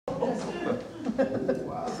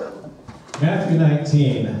Matthew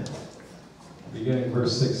 19, beginning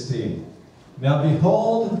verse 16. Now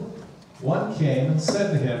behold, one came and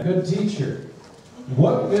said to him, Good teacher,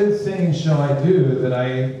 what good thing shall I do that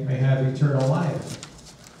I may have eternal life?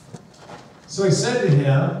 So he said to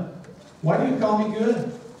him, Why do you call me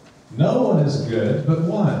good? No one is good but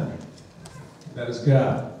one, that is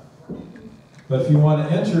God. But if you want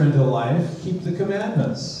to enter into life, keep the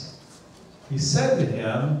commandments. He said to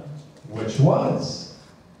him, Which ones?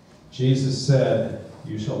 Jesus said,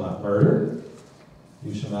 You shall not murder,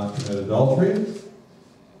 you shall not commit adultery,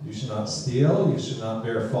 you shall not steal, you shall not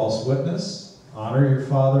bear false witness, honor your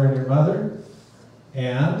father and your mother,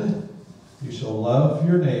 and you shall love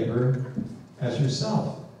your neighbor as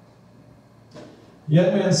yourself. The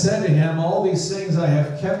young man said to him, All these things I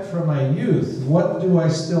have kept from my youth. What do I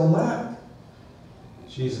still lack?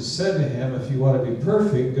 Jesus said to him, If you want to be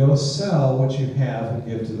perfect, go sell what you have and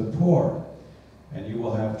give to the poor, and you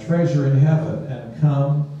will have treasure in heaven, and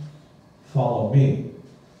come, follow me.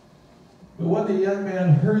 But when the young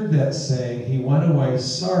man heard that saying, he went away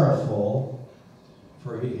sorrowful,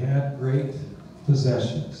 for he had great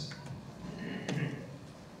possessions.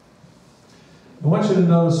 I want you to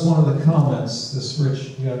notice one of the comments this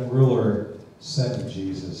rich young ruler said to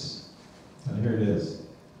Jesus. And here it is.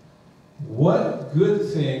 What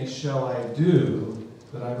good thing shall I do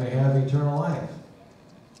that I may have eternal life?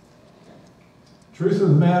 Truth of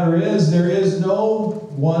the matter is, there is no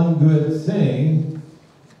one good thing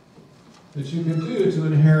that you can do to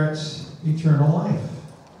inherit eternal life.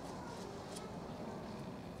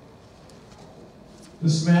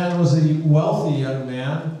 This man was a wealthy young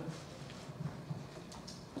man.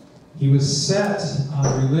 He was set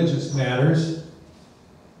on religious matters.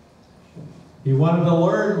 He wanted to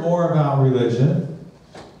learn more about religion.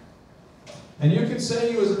 And you could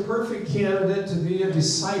say he was a perfect candidate to be a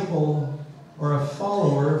disciple or a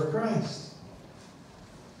follower of Christ.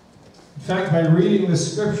 In fact, by reading the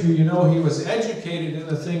scripture, you know he was educated in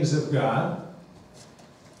the things of God.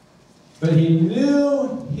 But he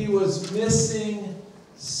knew he was missing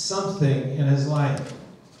something in his life.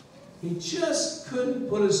 He just couldn't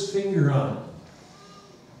put his finger on it.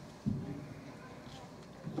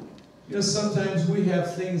 You know, sometimes we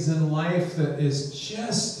have things in life that is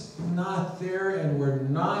just not there and we're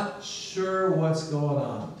not sure what's going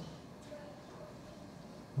on.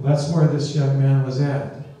 Well, that's where this young man was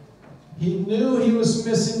at. He knew he was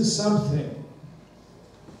missing something.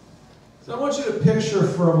 So I want you to picture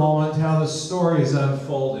for a moment how the story is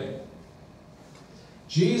unfolding.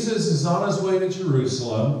 Jesus is on his way to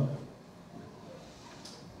Jerusalem.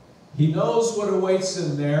 He knows what awaits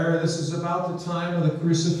him there. This is about the time of the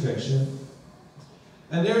crucifixion.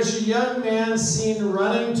 And there's a young man seen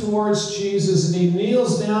running towards Jesus, and he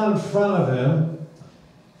kneels down in front of him.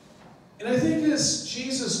 And I think as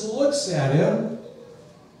Jesus looks at him,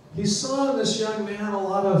 he saw in this young man a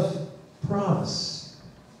lot of promise,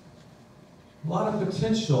 a lot of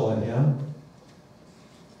potential in him.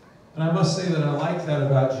 And I must say that I like that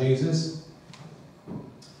about Jesus.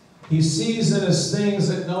 He sees in us things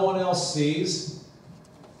that no one else sees.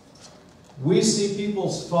 We see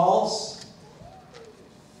people's faults.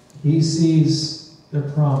 He sees their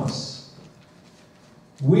promise.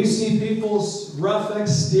 We see people's rough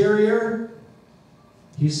exterior.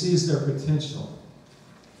 He sees their potential.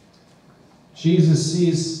 Jesus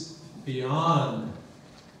sees beyond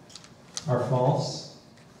our faults.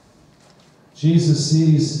 Jesus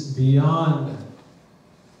sees beyond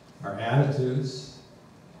our attitudes.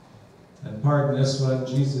 And pardon this one,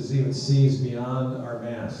 Jesus even sees beyond our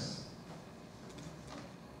masks.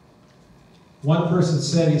 One person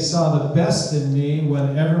said he saw the best in me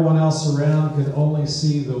when everyone else around could only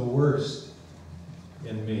see the worst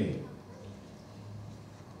in me.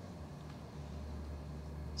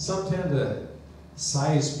 Some tend to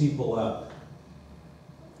size people up.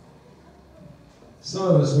 Some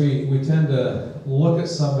of us, we tend to look at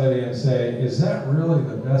somebody and say, is that really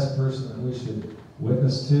the best person that we should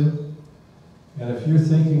witness to? And if you're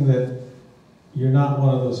thinking that you're not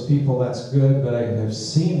one of those people, that's good, but I have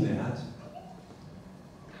seen that.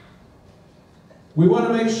 We want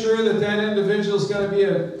to make sure that that individual is going to be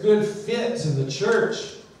a good fit in the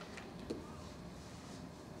church.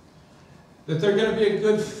 That they're going to be a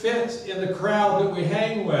good fit in the crowd that we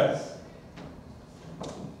hang with.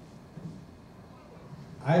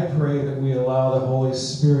 I pray that we allow the Holy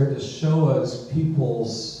Spirit to show us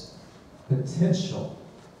people's potential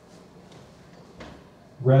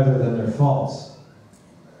rather than their faults.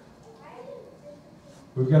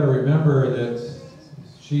 We've got to remember that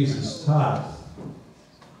Jesus taught,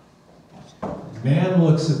 man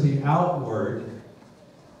looks at the outward,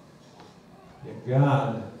 Yet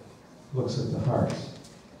God looks at the heart.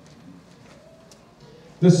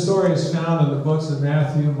 This story is found in the books of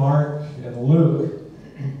Matthew, Mark, and Luke.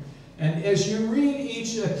 And as you read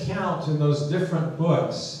each account in those different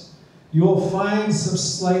books, you will find some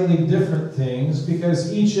slightly different things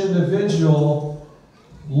because each individual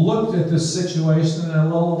looked at this situation in a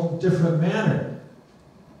little different manner.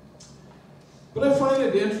 But I find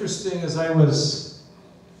it interesting as I was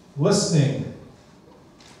listening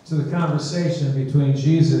to the conversation between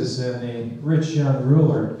Jesus and the rich young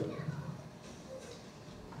ruler.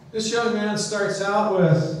 This young man starts out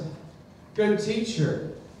with, "Good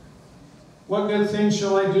teacher, what good thing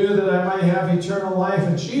shall I do that I might have eternal life?"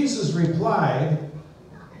 And Jesus replied,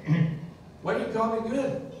 "Why do you call me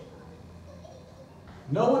good?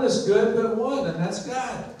 No one is good but one, and that's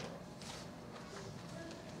God."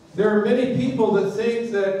 There are many people that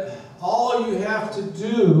think that all you have to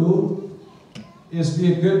do is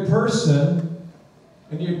be a good person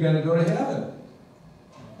and you're going to go to heaven.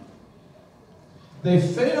 They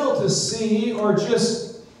fail to see or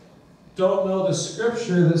just don't know the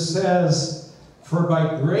scripture that says, "For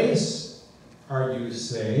by grace are you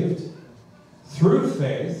saved, through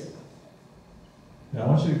faith." Now I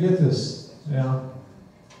want you to get this now.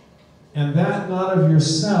 "And that not of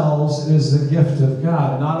yourselves is the gift of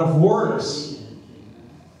God," not of works.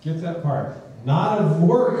 Get that part. Not of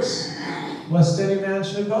works, lest any man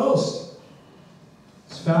should boast.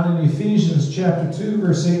 It's found in Ephesians chapter 2,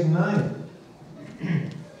 verse 8 and 9.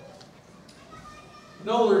 An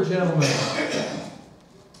older gentleman,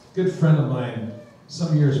 good friend of mine,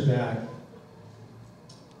 some years back,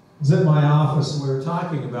 was in my office and we were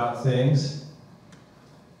talking about things.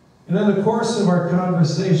 And in the course of our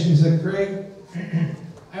conversation, he said, "Craig,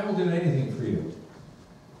 I will do anything for you."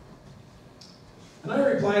 And I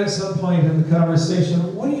replied at some point in the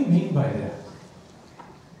conversation, "What do you mean by that?"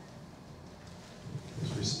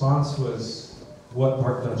 His response was, "What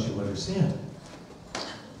part don't you understand?"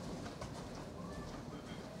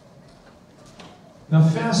 Now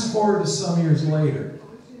fast forward to some years later.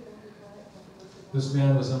 This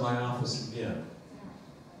man was in my office again.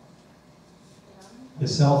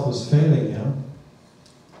 His health was failing him.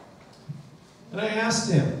 And I asked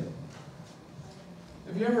him,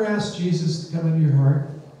 "Have you ever asked Jesus to come into your heart?"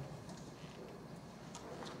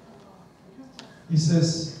 He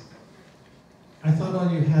says, "I thought all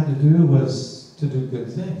you had to do was to do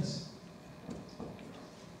good things."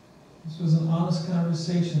 This was an honest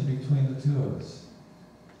conversation between the two of us.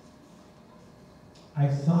 I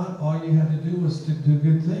thought all you had to do was to do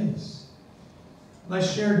good things. And I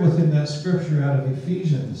shared with him that scripture out of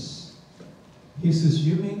Ephesians. He says,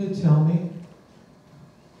 "You mean to tell me?"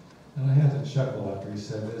 And I had to chuckle after he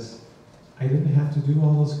said this. "I didn't have to do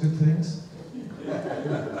all those good things?"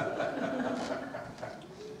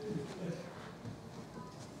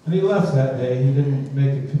 And he left that day. He didn't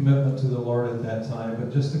make a commitment to the Lord at that time.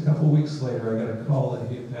 But just a couple weeks later, I got a call that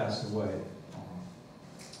he had passed away.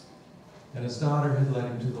 And his daughter had led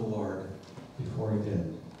him to the Lord before he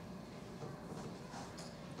did.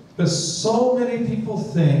 But so many people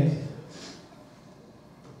think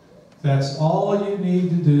that's all you need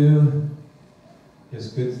to do is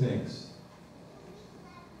good things.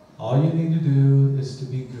 All you need to do is to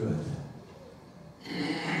be good.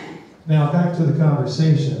 Now, back to the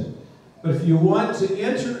conversation. But if you want to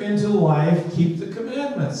enter into life, keep the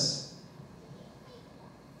commandments.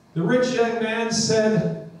 The rich young man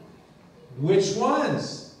said, "Which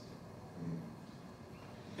ones?"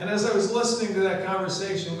 And as I was listening to that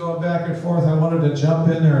conversation going back and forth, I wanted to jump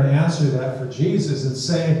in there and answer that for Jesus and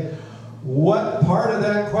say, what part of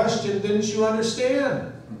that question didn't you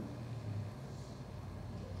understand?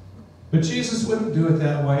 But Jesus wouldn't do it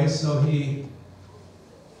that way, so he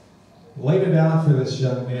laid it out for this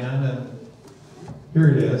young man, and here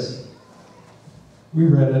it is. We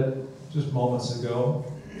read it just moments ago.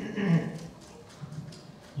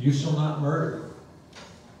 "You shall not murder.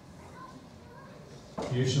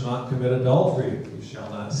 You shall not commit adultery. You shall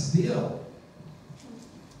not steal.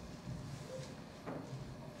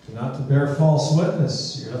 You're not to bear false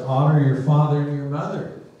witness. You're to honor your father and your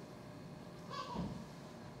mother.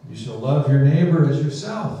 You shall love your neighbor as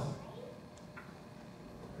yourself."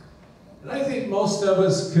 And I think most of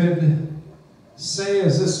us could say,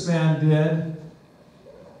 as this man did,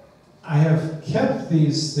 "I have kept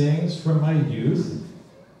these things from my youth."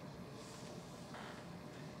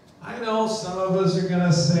 I know some of us are going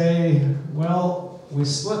to say, "Well, we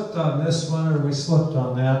slipped on this one or we slipped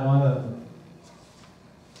on that one."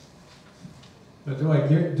 But do I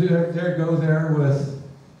dare go there with,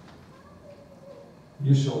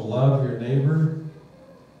 "You shall love your neighbor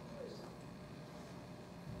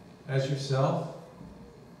as yourself?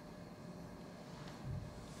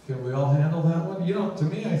 Can we all handle that one? You know, to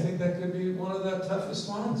me, I think that could be one of the toughest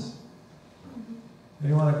ones.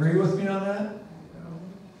 Anyone agree with me on that?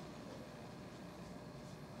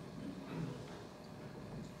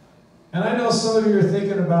 And I know some of you are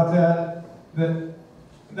thinking about that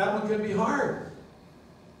one could be hard.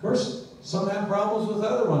 Of course, some have problems with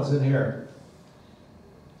other ones in here.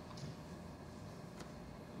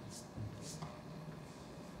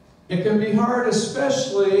 It can be hard,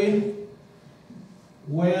 especially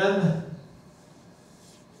when,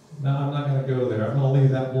 no, I'm not going to go there. I'm going to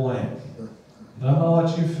leave that blank. I'm going to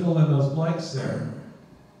let you fill in those blanks there.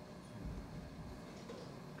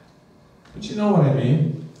 But you know what I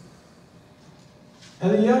mean.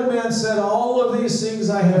 And the young man said, all of these things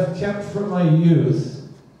I have kept from my youth.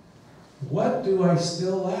 What do I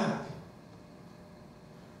still lack?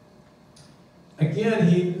 Again,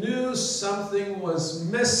 he knew something was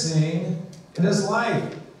missing in his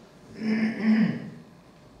life. And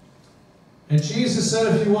Jesus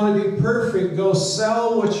said, if you want to be perfect, go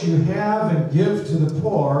sell what you have and give to the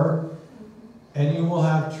poor, and you will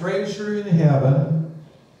have treasure in heaven.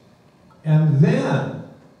 And then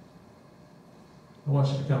I want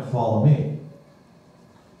you to come follow me.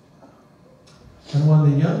 And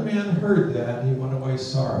when the young man heard that, he went away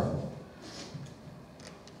sorrowful.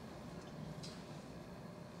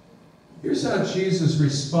 Here's how Jesus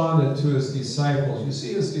responded to his disciples. You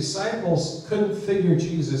see, his disciples couldn't figure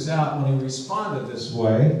Jesus out when he responded this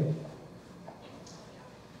way.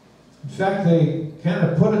 In fact, they kind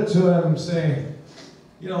of put it to him saying,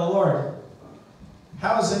 you know, Lord,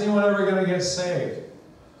 how is anyone ever going to get saved?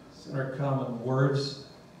 In our common words.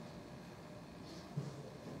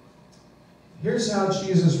 Here's how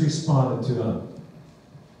Jesus responded to him.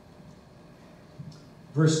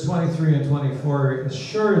 Verse 23 and 24,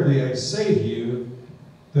 assuredly I say to you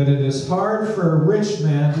that it is hard for a rich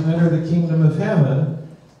man to enter the kingdom of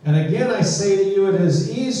heaven. And again I say to you, it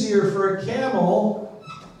is easier for a camel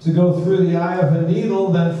to go through the eye of a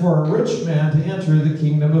needle than for a rich man to enter the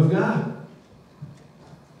kingdom of God.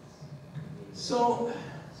 So,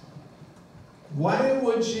 why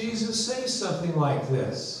would Jesus say something like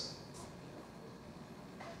this?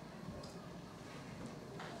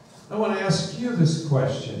 I want to ask you this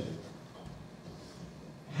question.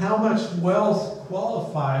 How much wealth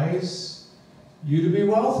qualifies you to be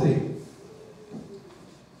wealthy?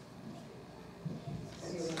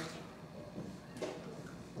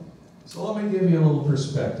 So let me give you a little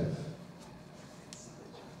perspective.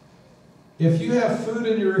 If you have food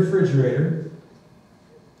in your refrigerator,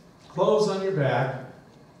 clothes on your back,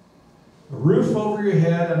 a roof over your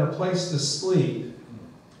head, and a place to sleep,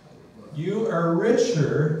 you are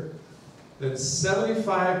richer than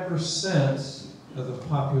 75% of the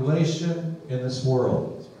population in this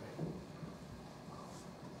world.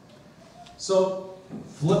 So,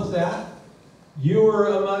 flip that. You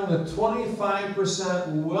are among the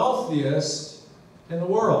 25% wealthiest in the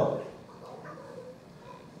world.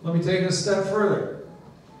 Let me take it a step further.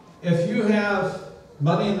 If you have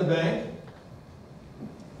money in the bank,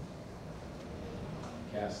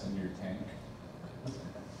 gas in your tank,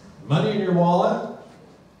 money in your wallet,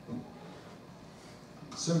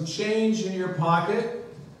 some change in your pocket.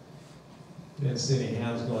 Didn't see any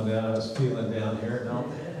hands going down. I was feeling down here.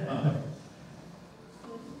 No.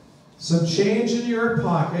 Some change in your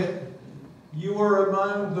pocket. You are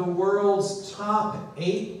among the world's top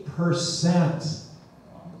 8%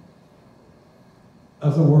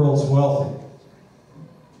 of the world's wealthy.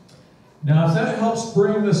 Now, if that helps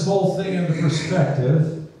bring this whole thing into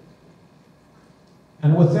perspective,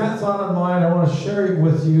 and with that thought in mind, I want to share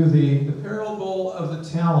with you the parable of the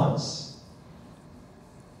talents.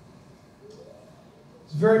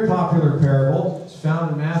 It's a very popular parable. It's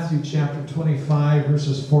found in Matthew chapter 25,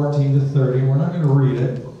 verses 14 to 30. We're not going to read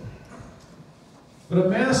it. But a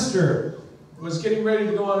master was getting ready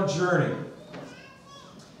to go on a journey.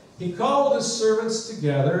 He called his servants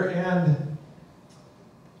together and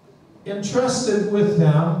entrusted with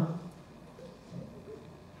them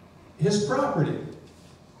his property.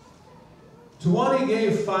 To one he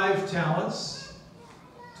gave 5 talents,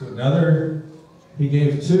 to another he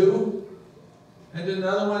gave 2, and to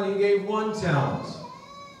another one he gave 1 talent.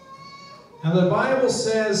 And the Bible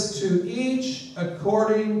says, to each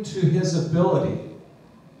according to his ability.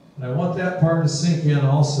 And I want that part to sink in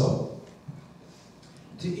also.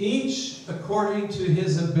 To each according to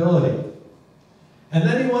his ability. And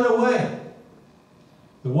then he went away.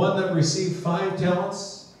 The one that received 5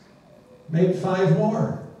 talents made 5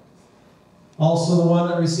 more. Also the one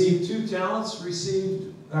that received 2 talents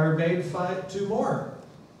made 2 more.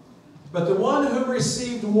 But the one who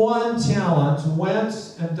received 1 talent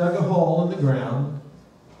went and dug a hole in the ground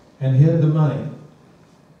and hid the money.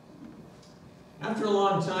 After a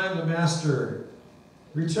long time, the master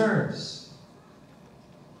returns.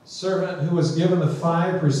 Servant who was given the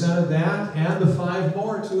 5 presented that and the 5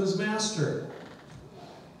 more to his master.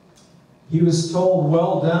 He was told,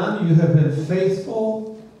 "Well done, you have been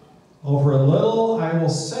faithful. Over a little I will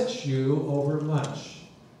set you over much."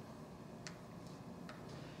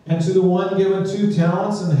 And to the one given 2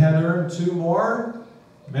 talents and had earned 2 more,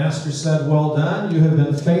 the master said, "Well done, you have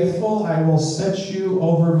been faithful. I will set you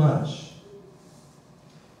over much."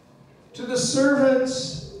 To the servant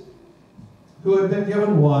who had been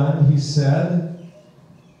given 1, he said,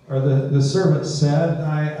 or the servant said,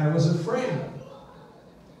 I was afraid.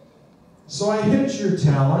 So I hid your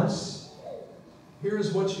talents.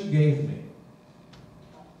 Here's what you gave me.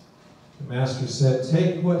 The master said,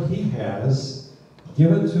 "Take what he has,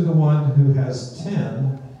 give it to the one who has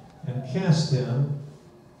 10, and cast him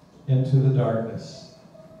into the darkness."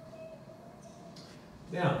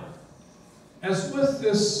 Now, as with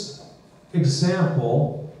this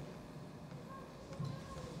example,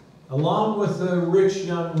 along with the rich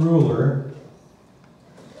young ruler,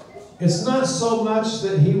 it's not so much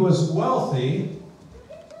that he was wealthy,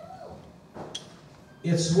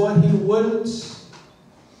 it's what he wouldn't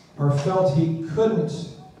or felt he couldn't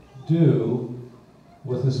do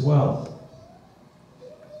with his wealth.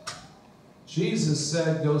 Jesus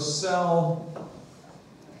said, "Go sell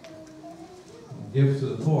and give to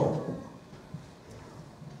the poor."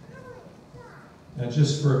 And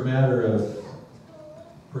just for a matter of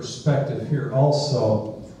perspective here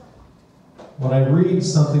also, when I read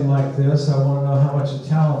something like this, I want to know how much a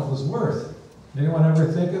talent was worth. Anyone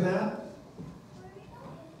ever think of that?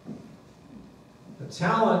 The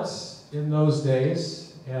talent in those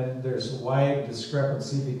days, and there's a wide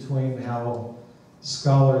discrepancy between how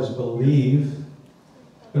scholars believe,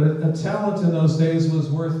 but a talent in those days was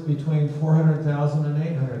worth between $400,000 and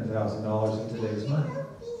 $800,000 in today's money.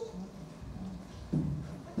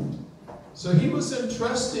 So he was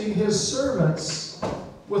entrusting his servants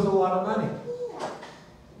with a lot of money,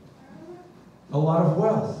 a lot of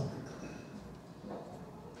wealth.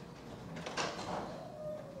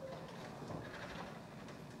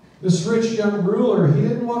 This rich young ruler, he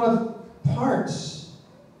didn't want to part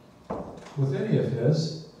with any of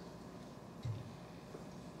his.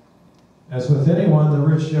 As with anyone, the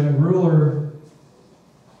rich young ruler,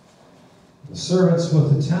 the servants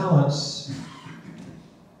with the talents,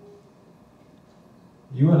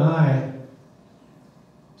 you and I,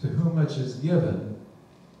 to whom much is given,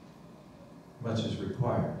 much is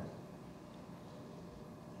required.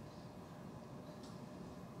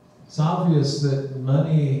 It's obvious that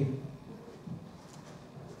money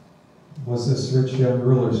was this rich young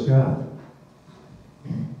ruler's God.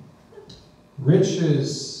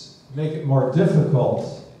 Riches make it more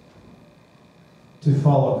difficult to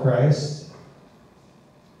follow Christ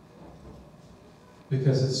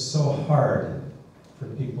because it's so hard for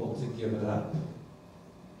people to give it up.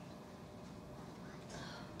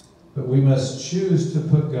 But we must choose to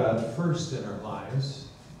put God first in our lives.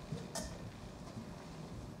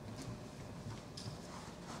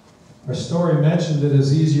 Our story mentioned it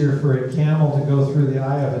is easier for a camel to go through the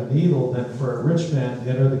eye of a needle than for a rich man to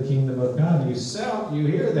enter the kingdom of God. You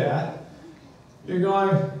hear that, you're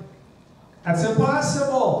going, that's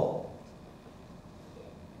impossible.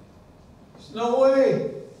 There's no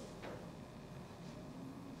way.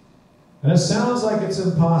 And it sounds like it's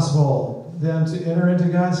impossible then to enter into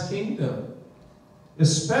God's kingdom.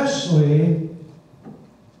 Especially,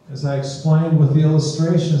 as I explained with the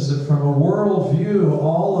illustrations, that from a world view,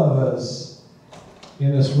 all of us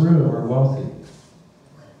in this room are wealthy.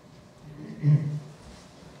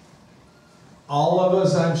 All of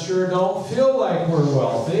us, I'm sure, don't feel like we're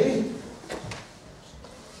wealthy,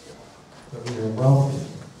 but we are wealthy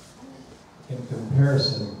in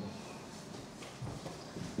comparison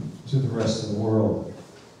to the rest of the world.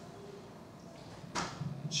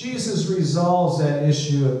 Jesus resolves that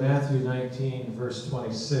issue in Matthew 19, verse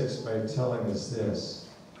 26, by telling us this.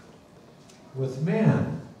 With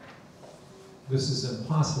man, this is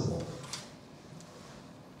impossible.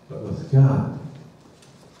 But with God,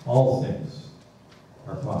 all things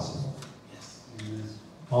are possible.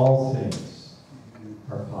 All things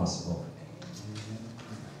are possible.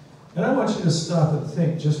 And I want you to stop and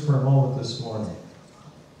think just for a moment this morning.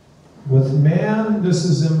 With man, this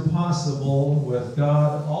is impossible. With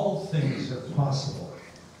God, all things are possible.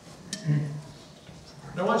 And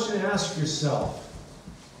I want you to ask yourself,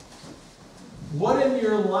 what in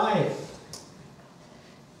your life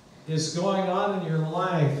is going on in your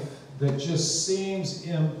life that just seems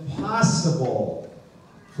impossible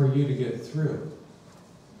for you to get through.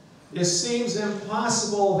 It seems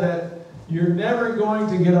impossible that you're never going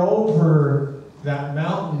to get over that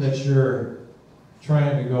mountain that you're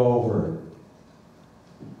trying to go over.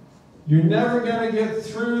 You're never going to get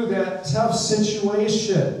through that tough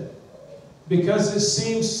situation because it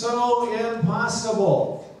seems so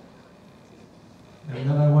impossible. And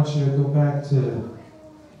then I want you to go back to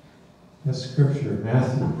the scripture,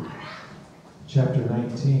 Matthew chapter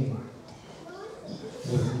 19.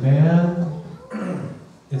 With man,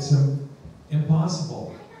 it's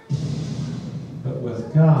impossible. But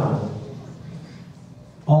with God,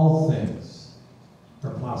 all things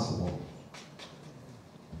are possible.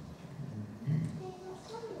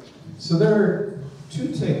 So there are two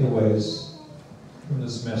takeaways from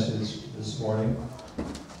this message this morning.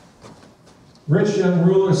 Rich young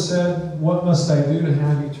ruler said, "What must I do to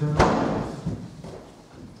have eternal life?"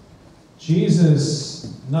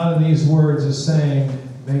 Jesus, not in these words, is saying,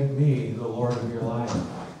 "Make me the Lord of your life."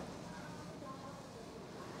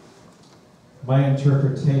 My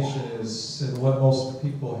interpretation is, and what most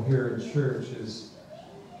people hear in church is,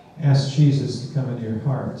 ask Jesus to come into your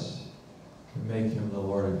heart and make him the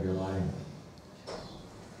Lord of your life.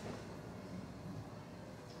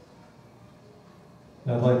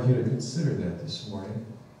 I'd like you to consider that this morning,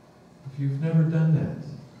 if you've never done that.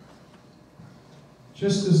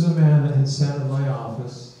 Just as the man that had sat in my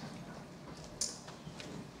office,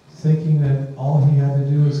 thinking that all he had to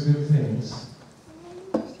do was good things,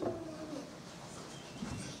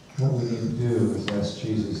 what we need to do is ask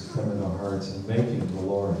Jesus to come into our hearts and make him the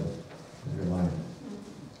Lord of your life.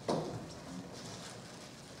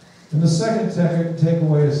 And the second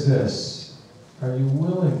takeaway is this: are you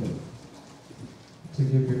willing to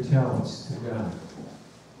give your talents to God?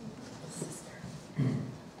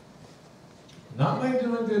 Not by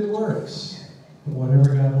doing good works, but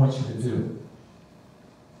whatever God wants you to do.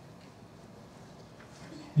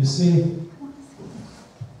 You see,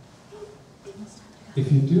 if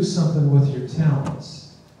you do something with your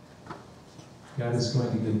talents, God is going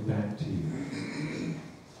to give back to you.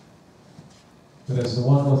 But as the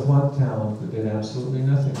one with one talent that did absolutely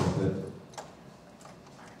nothing with it,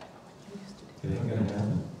 it ain't going to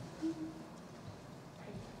happen.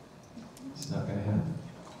 It's not going to happen.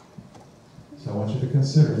 So I want you to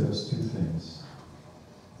consider those two things.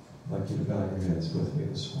 I'd like you to bow your heads with me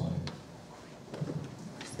this morning.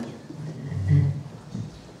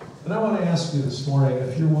 And I want to ask you this morning,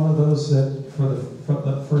 if you're one of those that, from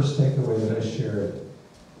the first takeaway that I shared,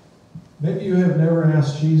 maybe you have never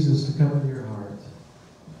asked Jesus to come into your heart.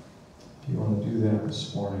 If you want to do that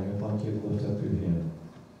this morning, I'd like you to lift up your hand.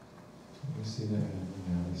 We see that hand.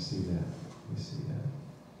 Yeah, we see that. We see that.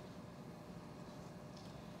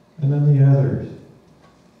 And then the others.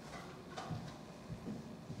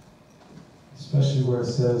 Especially where it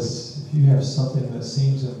says, if you have something that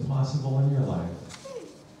seems impossible in your life,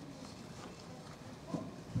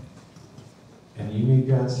 and you need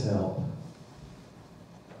God's help,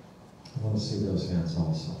 I want to see those hands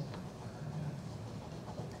also.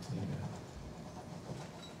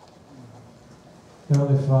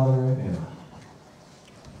 Heavenly Father,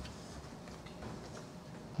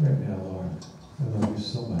 right now, Lord, I love you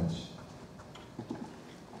so much.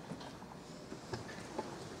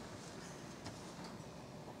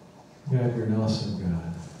 God, you're an awesome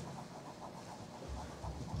God.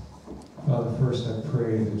 Father, first I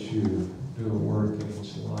pray that you do a work in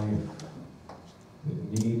each life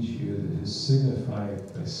that needs you, that is signified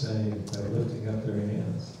by saying, by lifting up their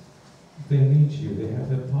hands. They need you. They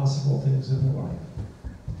have impossible things in their life.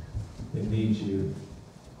 They need you.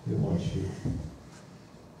 They want you.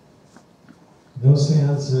 Those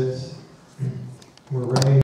hands that were raised